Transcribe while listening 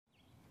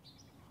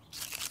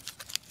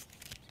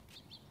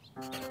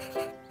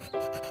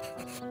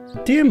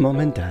Dear Mum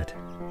and Dad,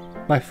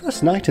 my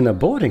first night in a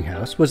boarding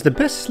house was the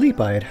best sleep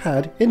I had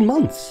had in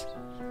months.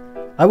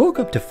 I woke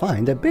up to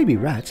find that baby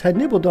rats had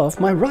nibbled off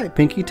my right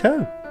pinky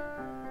toe.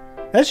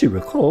 As you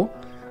recall,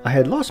 I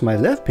had lost my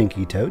left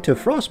pinky toe to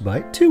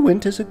frostbite 2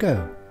 winters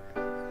ago.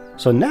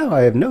 So now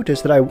I have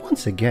noticed that I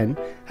once again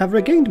have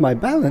regained my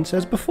balance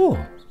as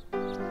before.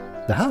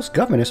 The house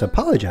governess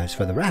apologized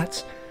for the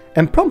rats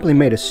and promptly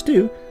made a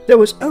stew that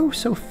was oh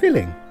so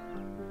filling.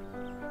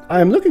 I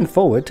am looking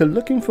forward to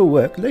looking for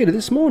work later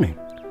this morning.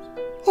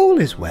 All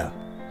is well.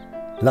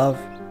 Love,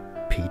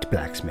 Pete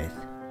Blacksmith.